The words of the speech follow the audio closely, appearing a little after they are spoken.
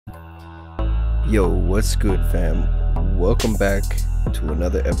Yo, what's good, fam? Welcome back to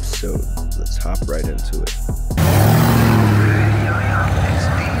another episode. Let's hop right into it.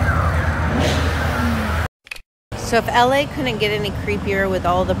 So if LA couldn't get any creepier with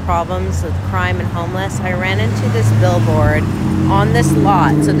all the problems with crime and homeless, I ran into this billboard on this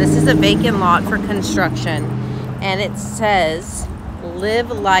lot. So this is a vacant lot for construction, and it says,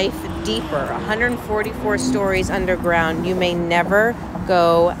 "Live life deeper, 144 stories underground. You may never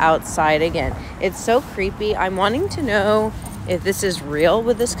go outside again." It's so creepy. I'm wanting to know if this is real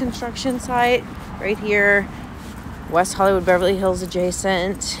with this construction site right here, West Hollywood, Beverly Hills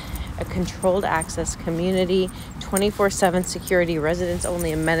adjacent, a controlled access community, 24/7 security, residents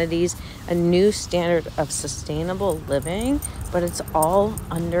only amenities, a new standard of sustainable living, but it's all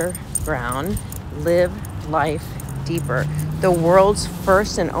underground. Live life deeper. The world's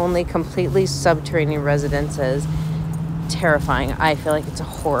first and only completely subterranean residences. Terrifying. I feel like it's a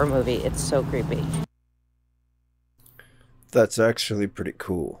horror movie. It's so creepy. That's actually pretty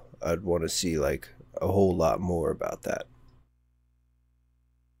cool. I'd want to see like a whole lot more about that.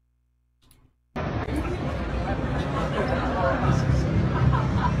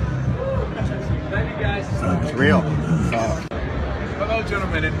 It's real. Hello,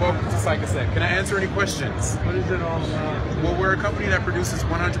 gentlemen, and welcome to Psychosec. Can I answer any questions? What is it all about? Well, we're a company that produces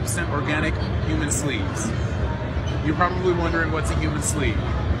 100% organic human sleeves. You're probably wondering what's a human sleeve.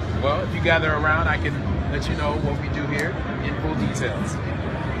 Well, if you gather around, I can let you know what we do here in full details.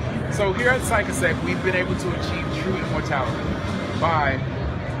 So here at Psychosec, we've been able to achieve true immortality by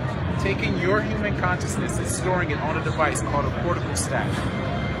taking your human consciousness and storing it on a device called a cortical stack.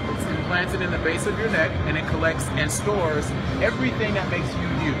 It's implanted in the base of your neck, and it collects and stores everything that makes you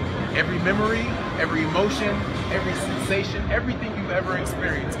you. Every memory, every emotion, every sensation, everything you've ever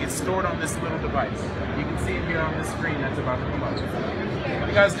experienced gets stored on this little device. You can see it here on the screen that's about to come up.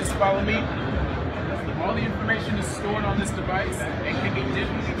 You guys just follow me. All the information is stored on this device and can be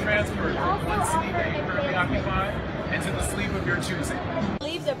digitally transferred from one sleeve that you currently occupy into the sleeve of your choosing.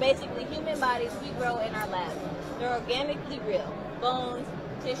 Sleeves are basically human bodies we grow in our lab. They're organically real. Bones,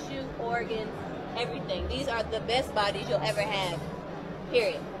 tissue, organs, everything. These are the best bodies you'll ever have,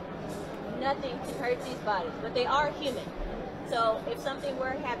 period. Nothing can hurt these bodies, but they are human. So if something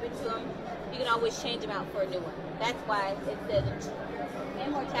were to happen to them, you can always change them out for a new one. That's why it says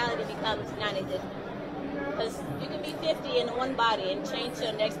immortality becomes non-existent. Because you can be 50 in one body and change to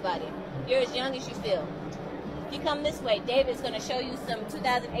your next body. You're as young as you feel. If you come this way, David's going to show you some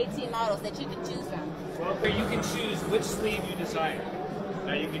 2018 models that you can choose from. Well, you can choose which sleeve you desire.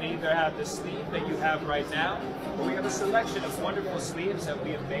 Now you can either have the sleeve that you have right now, or we have a selection of wonderful sleeves that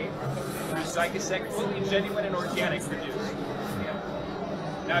we have made through Psychosec, fully genuine and organic produced.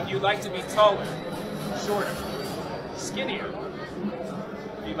 Now if you'd like to be taller, shorter, skinnier,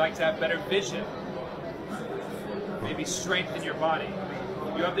 if you'd like to have better vision, maybe strength in your body,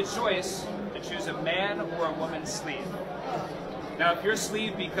 you have the choice to choose a man or a woman's sleeve. Now if your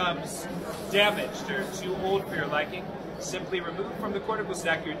sleeve becomes damaged or too old for your liking, simply remove from the cortical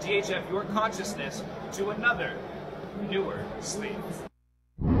stack your DHF, your consciousness, to another, newer sleeve.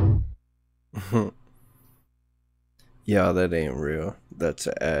 Yeah, that ain't real. That's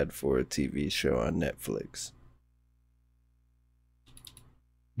an ad for a TV show on Netflix.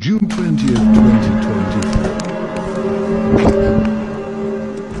 June 20th, 2020.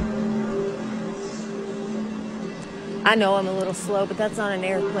 I know I'm a little slow, but that's not an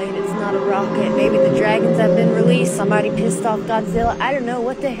airplane. It's not a rocket. Maybe the dragons have been released. Somebody pissed off Godzilla. I don't know.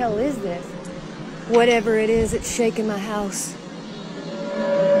 What the hell is this? Whatever it is, it's shaking my house.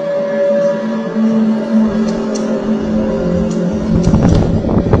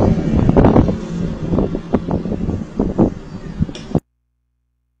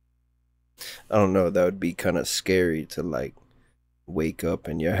 I don't know, that would be kind of scary to like wake up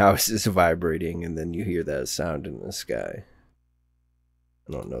and your house is vibrating and then you hear that sound in the sky.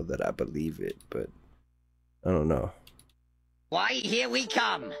 I don't know that I believe it, but I don't know. Why, here we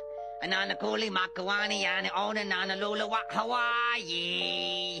come. Ananakuli Makawani and Onananalula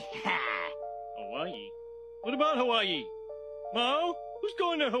Hawaii. Hawaii? What about Hawaii? Mo? Who's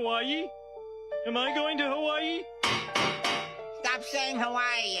going to Hawaii? Am I going to Hawaii? Stop saying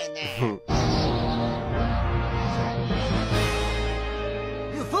Hawaii in there.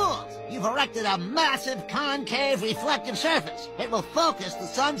 You fools! You've erected a massive concave reflective surface. It will focus the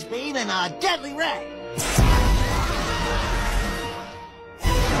sun's beam in a deadly ray.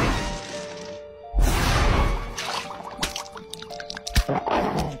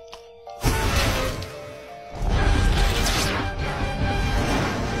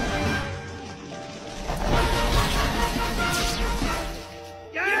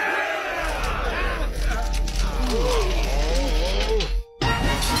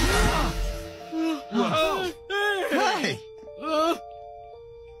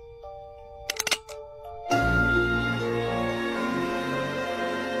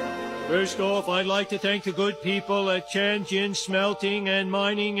 First off, I'd like to thank the good people at Tianjin Smelting and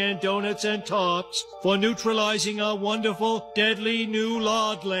Mining and Donuts and Tops for neutralizing our wonderful, deadly new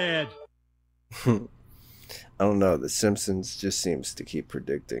lard lad. I don't know. The Simpsons just seems to keep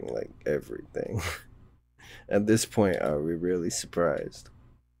predicting like everything. At this point, are we really surprised?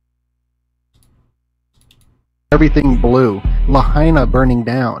 Everything blue. Lahaina burning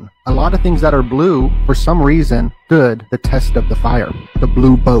down. A lot of things that are blue, for some reason, stood the test of the fire. The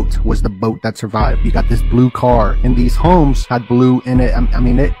blue boat was the boat that survived. You got this blue car, and these homes had blue in it. I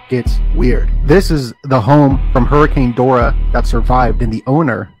mean, it gets weird. This is the home from Hurricane Dora that survived, and the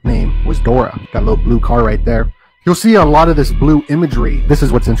owner name was Dora. Got a little blue car right there. You'll see a lot of this blue imagery. This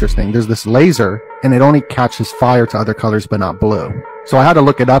is what's interesting. There's this laser, and it only catches fire to other colors, but not blue. So I had to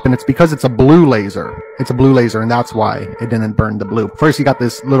look it up, and it's because it's a blue laser. It's a blue laser, and that's why it didn't burn the blue. First, you got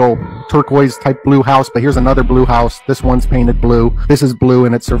this little turquoise type blue house, but here's another blue house. This one's painted blue. This is blue,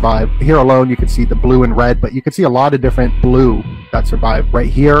 and it survived. Here alone, you can see the blue and red, but you can see a lot of different blue that survived. Right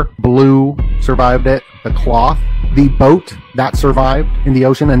here, blue survived it. The cloth, the boat that survived in the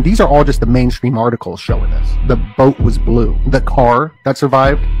ocean, and these are all just the mainstream articles showing this. The boat was blue. The car that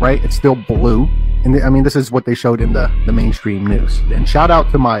survived, right, it's still blue. And I mean, this is what they showed in the mainstream news. And shout out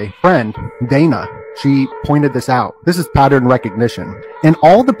to my friend, Dana. She pointed this out. This is pattern recognition. And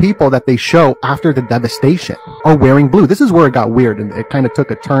all the people that they show after the devastation are wearing blue. This is where it got weird, and it kind of took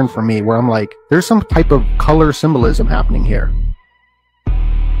a turn for me, where I'm like, there's some type of color symbolism happening here.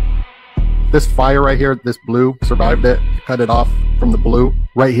 This fire right here, this blue, survived it. Cut it off from the blue.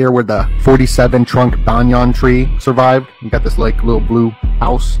 Right here where the 47 trunk banyan tree survived. You got this like little blue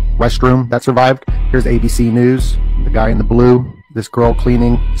house, restroom that survived. Here's ABC News. The guy in the blue. This girl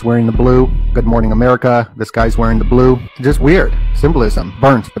cleaning is wearing the blue. Good Morning America. This guy's wearing the blue. Just weird. Symbolism.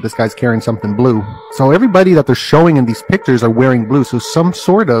 Burnt, but this guy's carrying something blue. So everybody that they're showing in these pictures are wearing blue. So some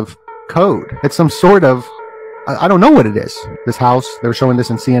sort of code. It's some sort of, I don't know what it is. This house, they were showing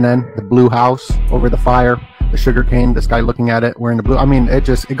this in CNN, the blue house over the fire, the sugar cane, this guy looking at it, wearing the blue. I mean,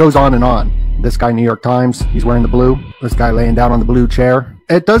 it goes on and on. This guy, New York Times, he's wearing the blue. This guy laying down on the blue chair.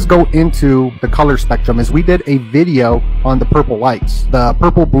 It does go into the color spectrum, as we did a video on the purple lights, the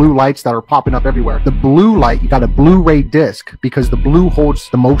purple blue lights that are popping up everywhere. The blue light, you got a Blu-ray disc because the blue holds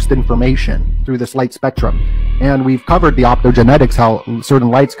the most information through this light spectrum. And we've covered the optogenetics, how certain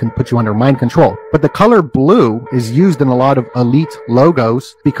lights can put you under mind control. But the color blue is used in a lot of elite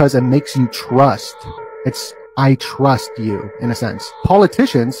logos because it makes you trust. It's I trust you, in a sense.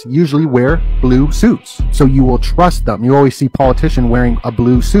 Politicians usually wear blue suits, so you will trust them. You always see politician wearing a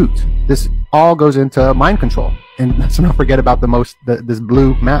blue suit. This all goes into mind control. And let's not forget about this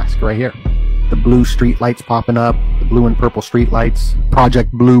blue mask right here. The blue street lights popping up, the blue and purple street lights.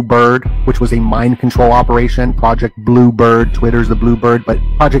 Project Bluebird, which was a mind control operation. Project Bluebird, Twitter's the Bluebird, but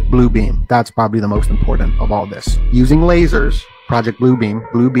Project Bluebeam, that's probably the most important of all this. Using lasers, Project Bluebeam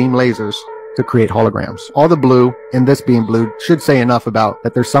lasers, to create holograms. All the blue and this being blue should say enough about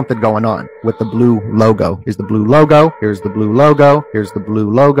that there's something going on with the blue logo. Here's the blue logo. Here's the blue logo. Here's the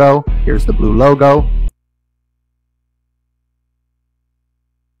blue logo. Here's the blue logo.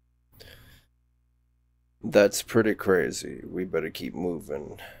 That's pretty crazy. We better keep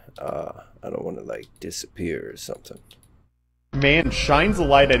moving. I don't want to like disappear or something. Man shines a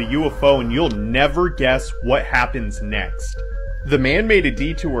light at a UFO and you'll never guess what happens next. The man made a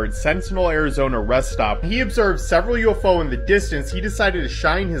detour at Sentinel, Arizona rest stop. He observed several UFO in the distance. He decided to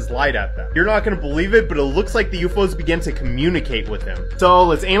shine his light at them. You're not going to believe it, but it looks like the UFOs began to communicate with him. So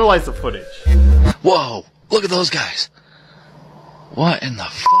let's analyze the footage. Whoa, look at those guys. What in the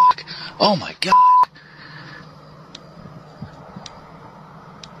fuck? Oh my god.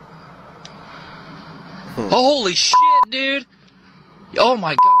 Holy shit, dude. Oh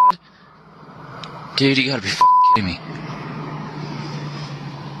my god. Dude, you gotta be fucking kidding me.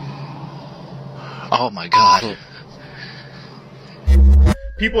 Oh my god.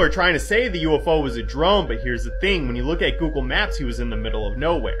 People are trying to say the UFO was a drone, but here's the thing. When you look at Google Maps, he was in the middle of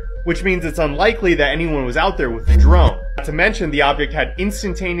nowhere. Which means it's unlikely that anyone was out there with a drone. Not to mention, the object had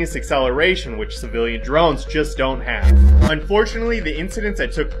instantaneous acceleration, which civilian drones just don't have. Unfortunately, the incidents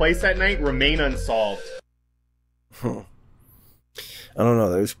that took place that night remain unsolved. I don't know,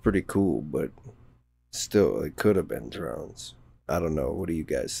 that was pretty cool, but still, it could have been drones. I don't know, what do you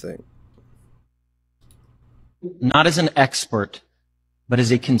guys think? Not as an expert, but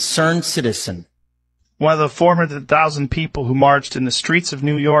as a concerned citizen. One of the 400,000 people who marched in the streets of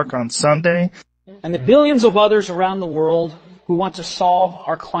New York on Sunday. And the billions of others around the world who want to solve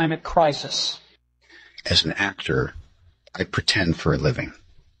our climate crisis. As an actor, I pretend for a living.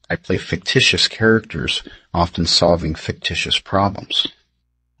 I play fictitious characters, often solving fictitious problems.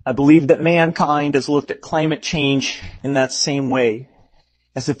 I believe that mankind has looked at climate change in that same way,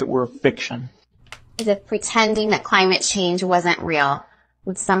 as if it were a fiction. As if pretending that climate change wasn't real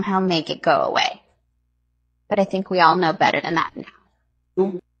would somehow make it go away. But I think we all know better than that now.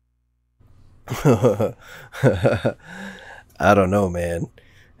 I don't know, man.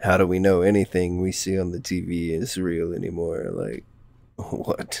 How do we know anything we see on the TV is real anymore? Like,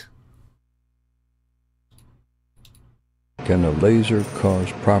 what? Can a laser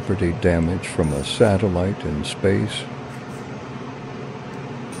cause property damage from a satellite in space?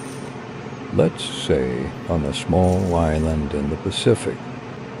 Let's say on a small island in the Pacific.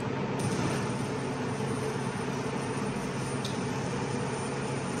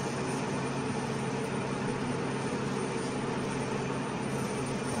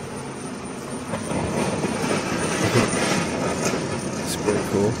 It's pretty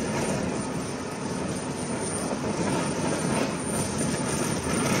cool.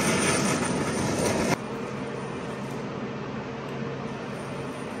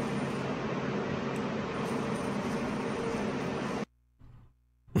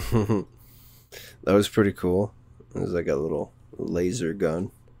 That was pretty cool. It was like a little laser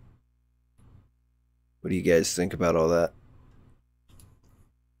gun. What do you guys think about all that?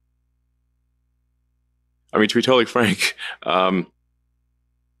 I mean, to be totally frank,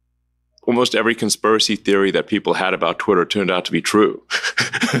 almost every conspiracy theory that people had about Twitter turned out to be true.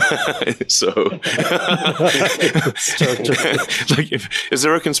 So, like, is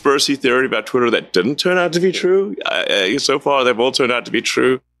there a conspiracy theory about Twitter that didn't turn out to be true? So far, they've all turned out to be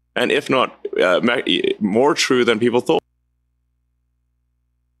true, and if not, more true than people thought.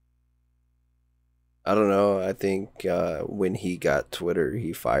 I don't know. I think when he got Twitter,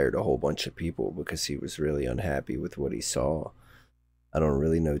 he fired a whole bunch of people because he was really unhappy with what he saw. I don't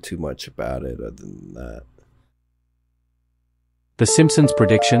really know too much about it other than that. The Simpsons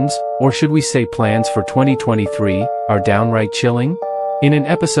predictions, or should we say plans for 2023, are downright chilling? In an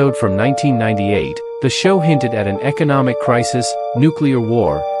episode from 1998, the show hinted at an economic crisis, nuclear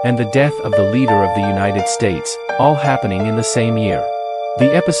war, and the death of the leader of the United States, all happening in the same year.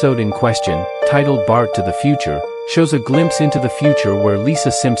 The episode in question, titled Bart to the Future, shows a glimpse into the future where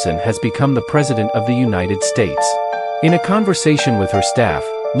Lisa Simpson has become the President of the United States. In a conversation with her staff,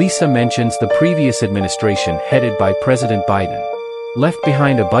 Lisa mentions the previous administration headed by President Biden, left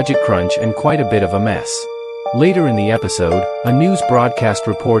behind a budget crunch and quite a bit of a mess. Later in the episode, a news broadcast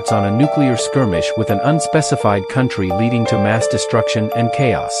reports on a nuclear skirmish with an unspecified country leading to mass destruction and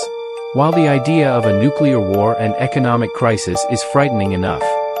chaos. While the idea of a nuclear war and economic crisis is frightening enough,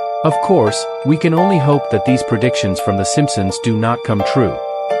 of course, we can only hope that these predictions from The Simpsons do not come true.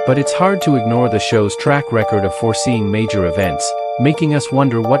 But it's hard to ignore the show's track record of foreseeing major events, making us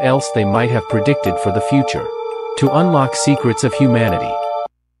wonder what else they might have predicted for the future. To unlock secrets of humanity.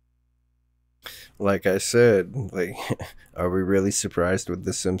 Like I said, like, are we really surprised with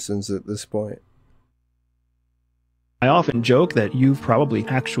The Simpsons at this point? I often joke that you've probably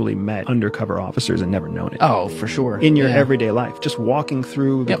actually met undercover officers and never known it. Oh, for sure. In your everyday life, just walking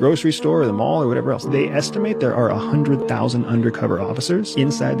through the grocery store or the mall or whatever else. They estimate there are 100,000 undercover officers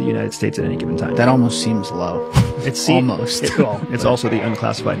inside the United States at any given time. That almost seems low. It's almost. It's also the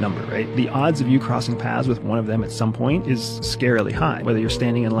unclassified number, right? The odds of you crossing paths with one of them at some point is scarily high. Whether you're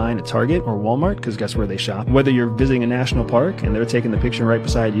standing in line at Target or Walmart, because guess where they shop? Whether you're visiting a national park and they're taking the picture right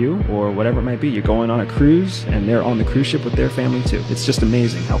beside you, or whatever it might be, you're going on a cruise and they're on the cruise ship with their family too. It's just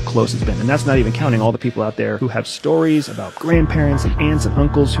amazing how close it's been. And that's not even counting all the people out there who have stories about grandparents and aunts and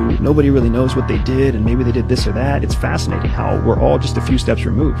uncles who nobody really knows what they did and maybe they did this or that. It's fascinating how we're all just a few steps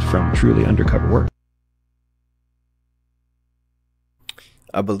removed from truly undercover work.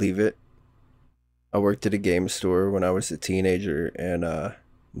 I believe it. I worked at a game store when I was a teenager, and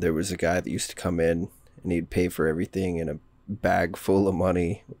there was a guy that used to come in and he'd pay for everything in a bag full of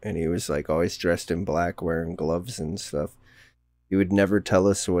money, and he was like always dressed in black, wearing gloves and stuff. He would never tell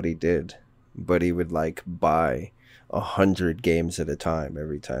us what he did, but he would like buy 100 games at a time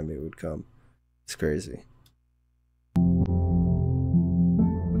every time he would come. It's crazy.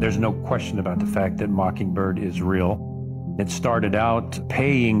 There's no question about the fact that Mockingbird is real. It started out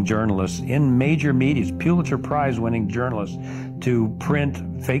paying journalists in major media, Pulitzer Prize-winning journalists, to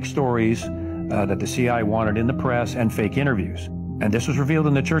print fake stories that the CIA wanted in the press and fake interviews. And this was revealed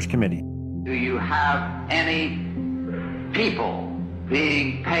in the Church Committee. Do you have any people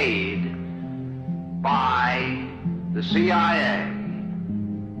being paid by the CIA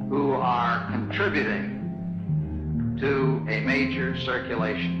who are contributing to a major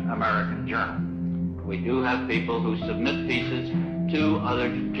circulation American journal? We do have people who submit pieces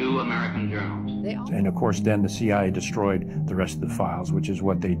two American journals. And of course, then the CIA destroyed the rest of the files, which is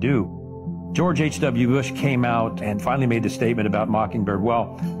what they do. George H.W. Bush came out and finally made the statement about Mockingbird.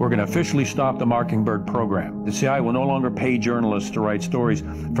 Well, we're going to officially stop the Mockingbird program. The CIA will no longer pay journalists to write stories.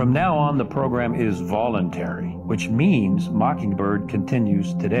 From now on, the program is voluntary, which means Mockingbird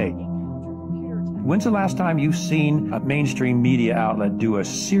continues today. When's the last time you've seen a mainstream media outlet do a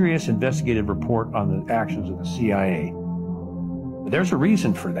serious investigative report on the actions of the CIA? There's a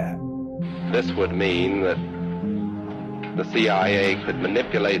reason for that. This would mean that the CIA could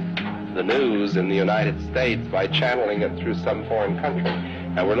manipulate the news in the United States by channeling it through some foreign country.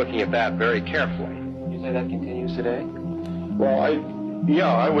 And we're looking at that very carefully. You say that continues today? Well,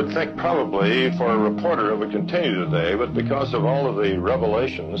 I would think probably for a reporter it would continue today, but because of all of the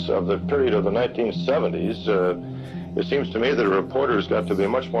revelations of the period of the 1970s, it seems to me that a reporter's got to be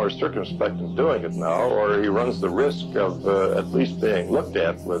much more circumspect in doing it now, or he runs the risk of at least being looked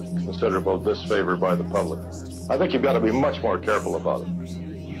at with considerable disfavor by the public. I think you've got to be much more careful about it.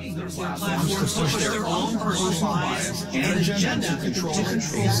 Platforms to push their own personal bias and agenda to control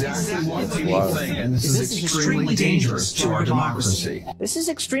exactly what people think. And this is extremely dangerous to our democracy. This is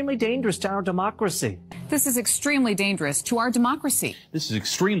extremely dangerous to our democracy. This is extremely dangerous to our democracy. This is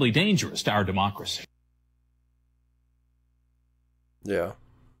extremely dangerous to our democracy. Yeah.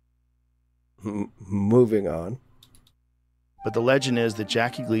 Moving on. But the legend is that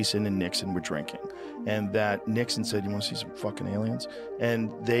Jackie Gleason and Nixon were drinking, and that Nixon said, "You want to see some fucking aliens?"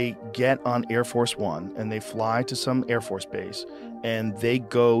 And they get on Air Force One, and they fly to some Air Force base, and they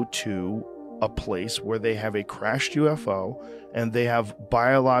go to a place where they have a crashed UFO, and they have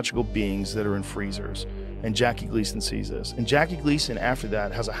biological beings that are in freezers. And Jackie Gleason sees this. And Jackie Gleason, after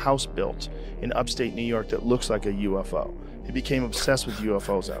that, has a house built in upstate New York that looks like a UFO. He became obsessed with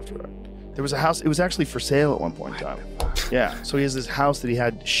UFOs after that. There was a house, it was actually for sale at one point in time. Yeah, so he has this house that he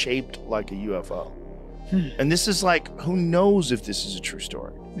had shaped like a UFO. And this is like, who knows if this is a true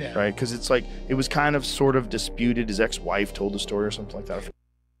story, right? Because it's like, it was kind of sort of disputed. His ex-wife told the story or something like that.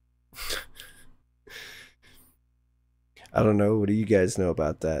 I don't know. What do you guys know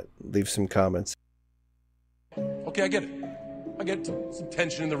about that? Leave some comments. Okay, I get it. I get some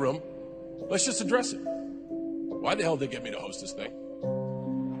tension in the room. Let's just address it. Why the hell did they get me to host this thing?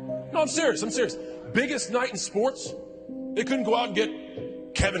 No, I'm serious. Biggest night in sports. They couldn't go out and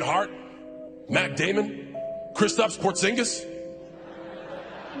get Kevin Hart, Matt Damon, Kristaps Porzingis.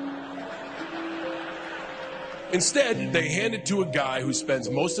 Instead, they hand it to a guy who spends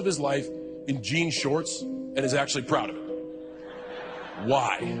most of his life in jean shorts and is actually proud of it.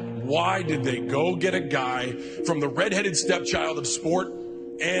 Why? Why did they go get a guy from the redheaded stepchild of sport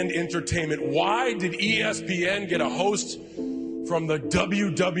and entertainment? Why did ESPN get a host from the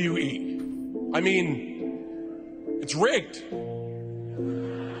WWE? I mean, it's rigged.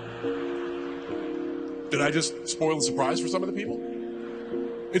 Did I just spoil the surprise for some of the people?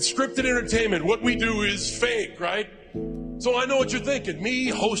 It's scripted entertainment. What we do is fake, right? So I know what you're thinking. Me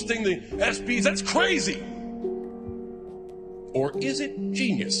hosting the ESPYs, that's crazy. Or is it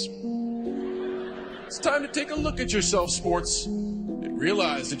genius? It's time to take a look at yourself, sports, and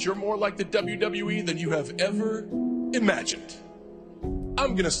realize that you're more like the WWE than you have ever imagined.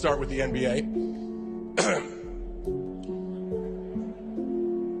 I'm going to start with the NBA.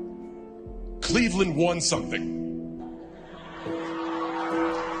 Cleveland won something.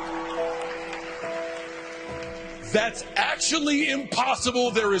 That's actually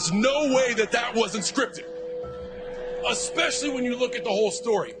impossible. There is no way that that wasn't scripted. Especially when you look at the whole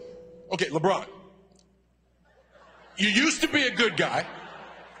story. Okay, LeBron. You used to be a good guy,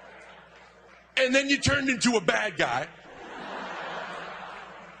 and then you turned into a bad guy,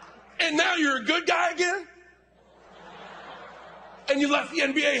 and now you're a good guy again? And you left the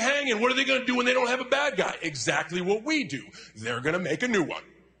NBA hanging. What are they going to do when they don't have a bad guy? Exactly what we do. They're going to make a new one.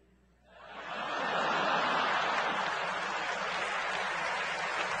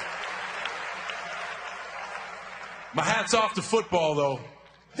 My hat's off to football, though.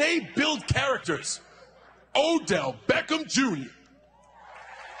 They build characters. Odell Beckham Jr.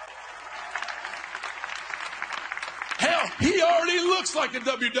 Hell, he already looks like a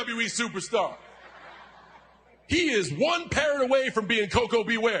WWE superstar. He is one parrot away from being Coco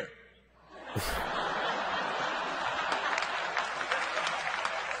Beware.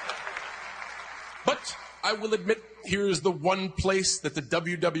 But I will admit, here is the one place that the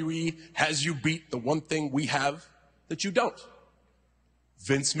WWE has you beat, the one thing we have that you don't.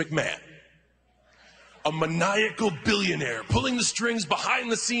 Vince McMahon. A maniacal billionaire pulling the strings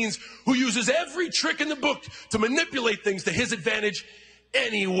behind the scenes who uses every trick in the book to manipulate things to his advantage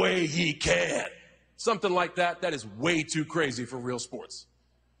any way he can. Something like that, that is way too crazy for real sports.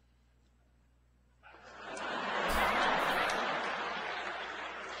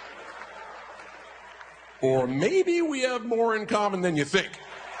 Or maybe we have more in common than you think.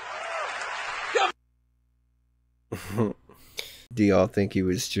 Do y'all think he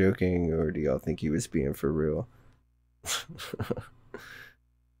was joking, or do y'all think he was being for real?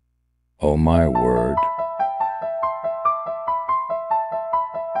 Oh my word.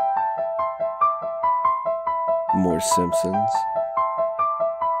 More Simpsons.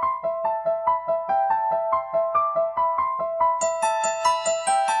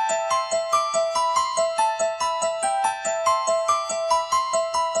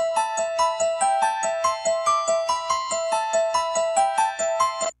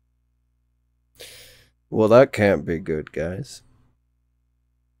 Well, that can't be good, guys.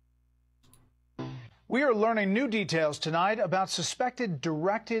 We are learning new details tonight about suspected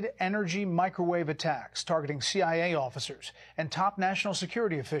directed energy microwave attacks targeting CIA officers and top national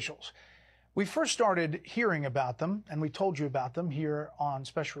security officials. We first started hearing about them, and we told you about them here on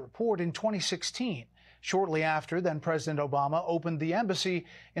Special Report in 2016, shortly after then President Obama opened the embassy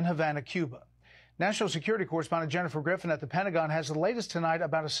in Havana, Cuba. National Security Correspondent Jennifer Griffin at the Pentagon has the latest tonight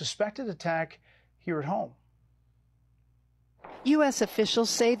about a suspected attack here at home. U.S. officials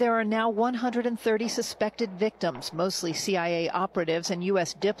say there are now 130 suspected victims, mostly CIA operatives and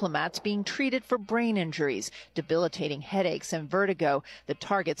U.S. diplomats being treated for brain injuries, debilitating headaches and vertigo, the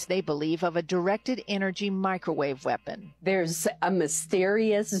targets they believe of a directed energy microwave weapon. There's a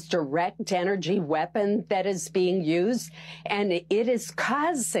mysterious direct energy weapon that is being used, and it is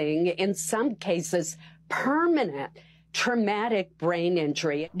causing, in some cases, permanent traumatic brain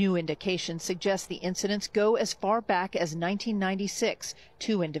injury. New indications suggest the incidents go as far back as 1996.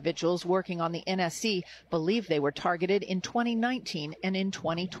 Two individuals working on the NSC believe they were targeted in 2019 and in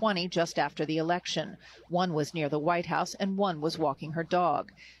 2020, just after the election. One was near the White House and one was walking her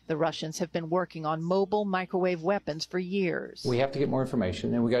dog. The Russians have been working on mobile microwave weapons for years. We have to get more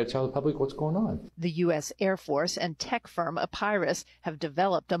information, and we got to tell the public what's going on. The U.S. Air Force and tech firm Epirus have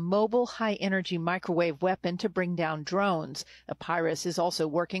developed a mobile high-energy microwave weapon to bring down drones. Epirus is also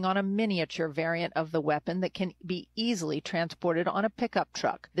working on a miniature variant of the weapon that can be easily transported on a pickup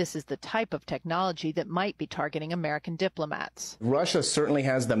truck. This is the type of technology that might be targeting American diplomats. Russia certainly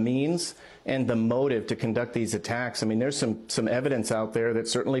has the means and the motive to conduct these attacks. I mean, there's some evidence out there that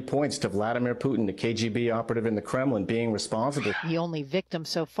certainly points to Vladimir Putin, the KGB operative in the Kremlin, being responsible. The only victim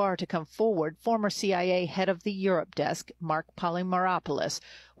so far to come forward, former CIA head of the Europe desk, Mark Polymeropoulos,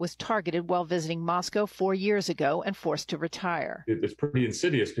 was targeted while visiting Moscow 4 years ago and forced to retire. It's pretty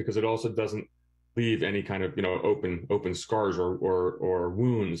insidious because it also doesn't leave any kind of, open scars or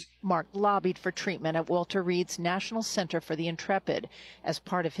wounds. Mark lobbied for treatment at Walter Reed's National Center for the Intrepid. As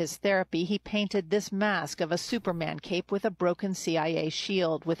part of his therapy, he painted this mask of a Superman cape with a broken CIA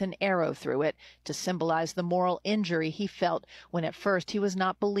shield with an arrow through it to symbolize the moral injury he felt when at first he was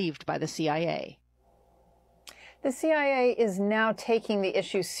not believed by the CIA. The CIA is now taking the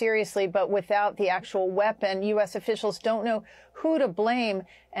issue seriously, but without the actual weapon, U.S. officials don't know who to blame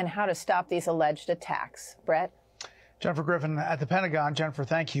and how to stop these alleged attacks. Brett? Jennifer Griffin at the Pentagon. Jennifer,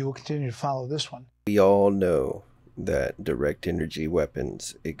 thank you. We'll continue to follow this one. We all know that direct energy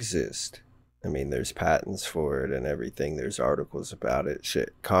weapons exist. I mean, there's patents for it and everything. There's articles about it.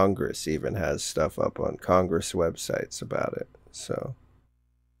 Shit, Congress even has stuff up on Congress websites about it. So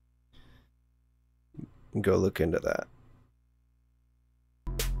go look into that.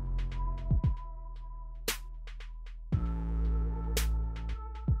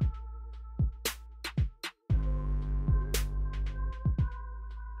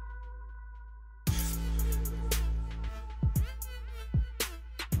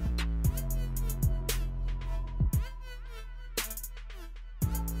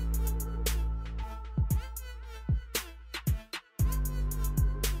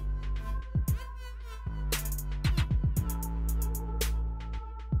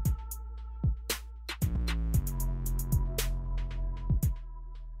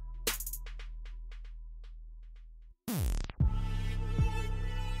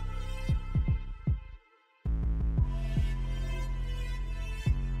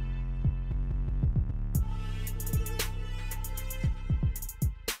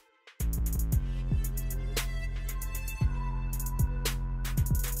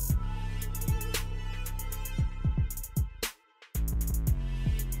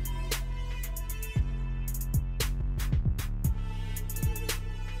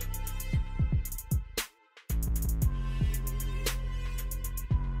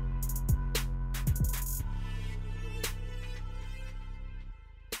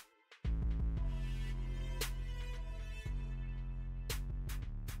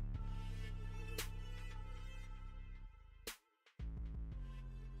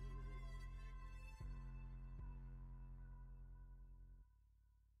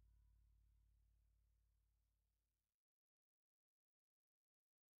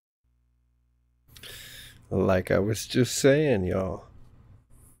 Like I was just saying, y'all.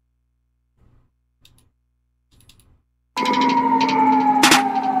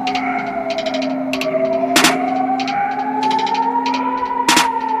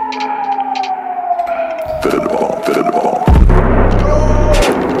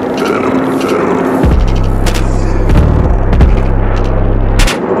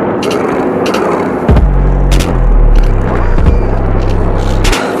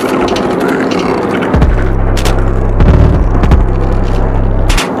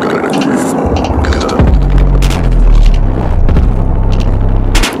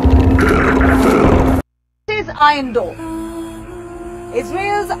 Iron Dome.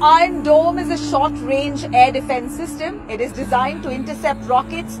 Israel's Iron Dome is a short-range air defense system. It is designed to intercept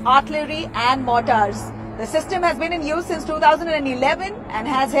rockets, artillery and mortars. The system has been in use since 2011 and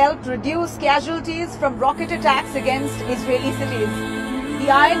has helped reduce casualties from rocket attacks against Israeli cities. The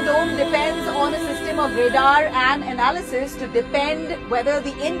Iron Dome depends on a system of radar and analysis to depend whether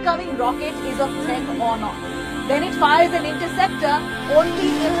the incoming rocket is a threat or not. Then it fires an interceptor only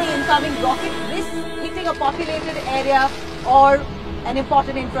if the incoming rocket risks hitting a populated area or an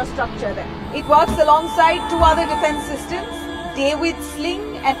important infrastructure there. It works alongside two other defense systems, David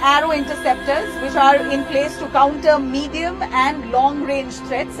Sling and Arrow interceptors, which are in place to counter medium and long-range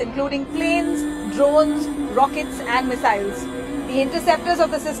threats, including planes, drones, rockets and missiles. The interceptors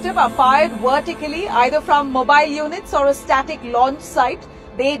of the system are fired vertically, either from mobile units or a static launch site.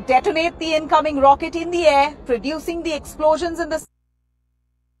 They detonate the incoming rocket in the air, producing the explosions in the...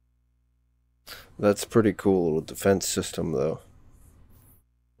 That's pretty cool little defense system, though.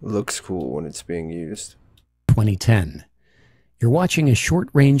 Looks cool when it's being used. 2010. You're watching a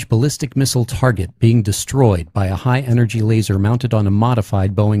short-range ballistic missile target being destroyed by a high-energy laser mounted on a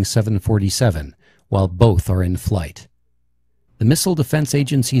modified Boeing 747, while both are in flight. The Missile Defense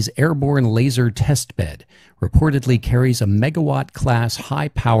Agency's airborne laser test bed reportedly carries a megawatt-class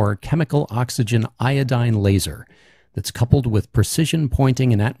high-power chemical oxygen iodine laser that's coupled with precision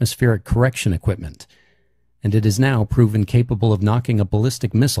pointing and atmospheric correction equipment, and it is now proven capable of knocking a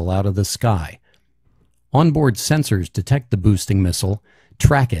ballistic missile out of the sky. Onboard sensors detect the boosting missile,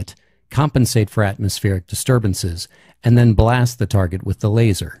 track it, compensate for atmospheric disturbances, and then blast the target with the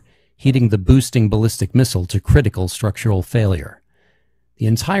laser, heating the boosting ballistic missile to critical structural failure. The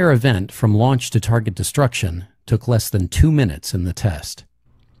entire event, from launch to target destruction, took less than 2 minutes in the test.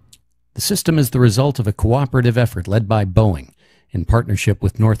 The system is the result of a cooperative effort led by Boeing, in partnership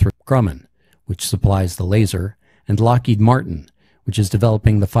with Northrop Grumman, which supplies the laser, and Lockheed Martin, which is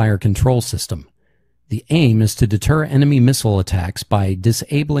developing the fire control system. The aim is to deter enemy missile attacks by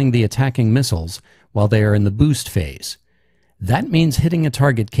disabling the attacking missiles while they are in the boost phase. That means hitting a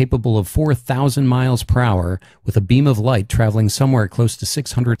target capable of 4,000 miles per hour with a beam of light traveling somewhere close to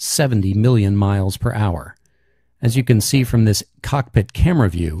 670 million miles per hour. As you can see from this cockpit camera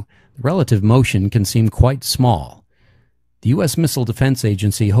view, the relative motion can seem quite small. The U.S. Missile Defense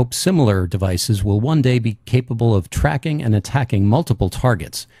Agency hopes similar devices will one day be capable of tracking and attacking multiple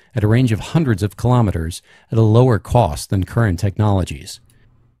targets at a range of hundreds of kilometers at a lower cost than current technologies.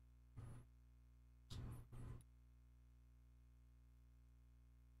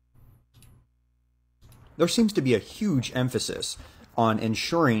 There seems to be a huge emphasis on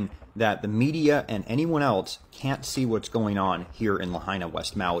ensuring that the media and anyone else can't see what's going on here in Lahaina,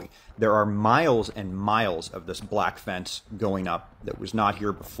 West Maui. There are miles and miles of this black fence going up that was not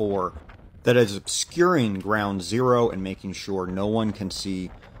here before, that is obscuring ground zero and making sure no one can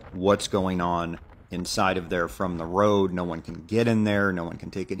see what's going on inside of there from the road. No one can get in there. No one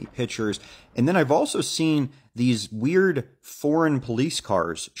can take any pictures. And then I've also seen these weird foreign police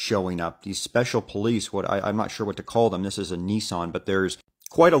cars showing up, these special police, I'm not sure what to call them. This is a Nissan, but there's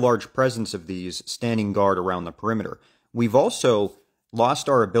quite a large presence of these standing guard around the perimeter. We've also lost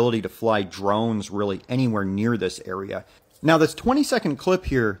our ability to fly drones really anywhere near this area. Now, this 20-second clip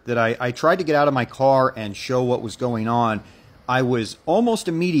here that I tried to get out of my car and show what was going on, I was almost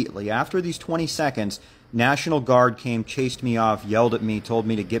immediately, after these 20 seconds, National Guard came, chased me off, yelled at me, told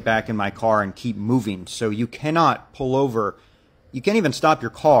me to get back in my car and keep moving. So you cannot pull over, you can't even stop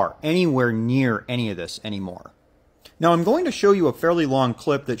your car anywhere near any of this anymore. Now I'm going to show you a fairly long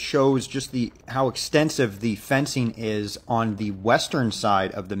clip that shows just how extensive the fencing is on the western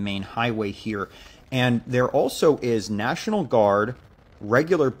side of the main highway here. And there also is National Guard,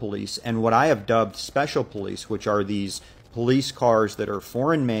 regular police, and what I have dubbed special police, which are these police cars that are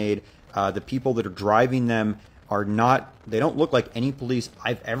foreign made. The people that are driving them are not, they don't look like any police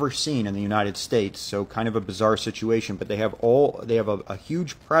I've ever seen in the United States, so kind of a bizarre situation, but they have a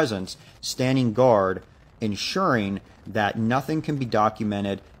huge presence standing guard ensuring that nothing can be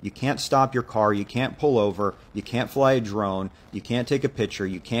documented. You can't stop your car, you can't pull over, you can't fly a drone, you can't take a picture,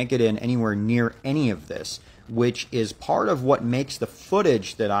 you can't get in anywhere near any of this, which is part of what makes the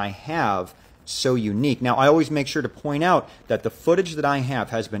footage that I have so unique. Now, I always make sure to point out that the footage that I have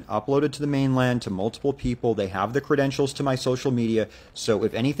has been uploaded to the mainland to multiple people. They have the credentials to my social media, so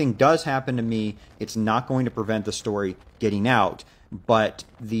if anything does happen to me, it's not going to prevent the story getting out. But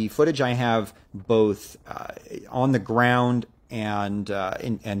the footage I have both on the ground and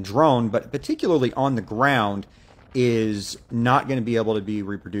drone, but particularly on the ground, is not going to be able to be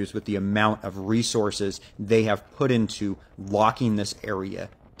reproduced with the amount of resources they have put into locking this area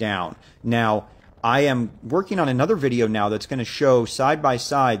down. Now, I am working on another video now that's going to show side by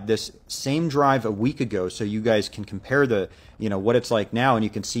side this same drive a week ago, so you guys can compare the, what it's like now, and you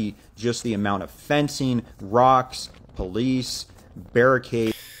can see just the amount of fencing, rocks, police,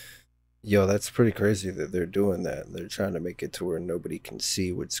 barricades. Yo, that's pretty crazy that they're doing that. They're trying to make it to where nobody can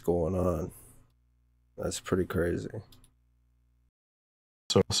see what's going on. That's pretty crazy.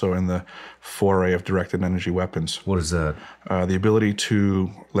 So in the foray of directed energy weapons. What is that? The ability to,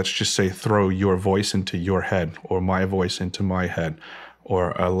 let's just say, throw your voice into your head, or my voice into my head,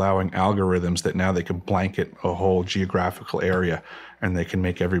 or allowing algorithms that now they can blanket a whole geographical area and they can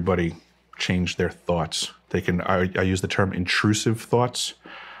make everybody change their thoughts. They can, I use the term intrusive thoughts.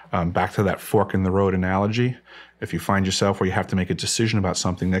 Back to that fork in the road analogy. If you find yourself where you have to make a decision about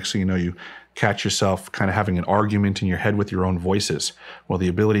something, next thing you know, you catch yourself kind of having an argument in your head with your own voices. Well, the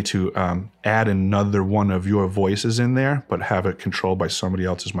ability to add another one of your voices in there, but have it controlled by somebody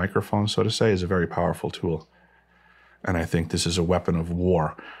else's microphone, so to say, is a very powerful tool. And I think this is a weapon of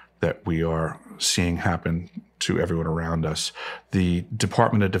war that we are seeing happen to everyone around us. The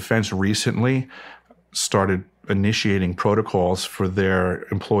Department of Defense recently started initiating protocols for their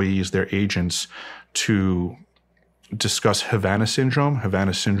employees, their agents, to discuss Havana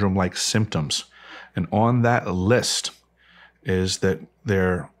syndrome-like symptoms. And on that list is that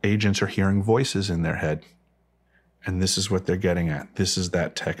their agents are hearing voices in their head. And this is what they're getting at. This is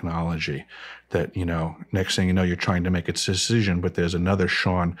that technology that, next thing you know, you're trying to make a decision, but there's another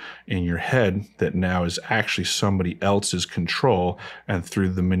Sean in your head that now is actually somebody else's control. And through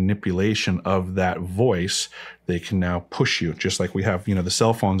the manipulation of that voice, they can now push you, just like we have, the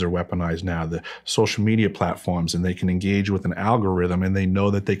cell phones are weaponized now, the social media platforms, and they can engage with an algorithm, and they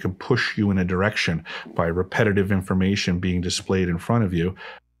know that they can push you in a direction by repetitive information being displayed in front of you.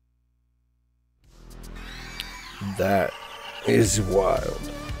 That is wild.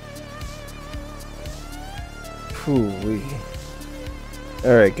 Hoo-wee.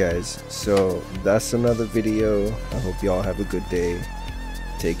 Alright guys, so that's another video. I hope y'all have a good day.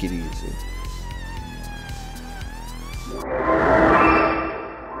 Take it easy.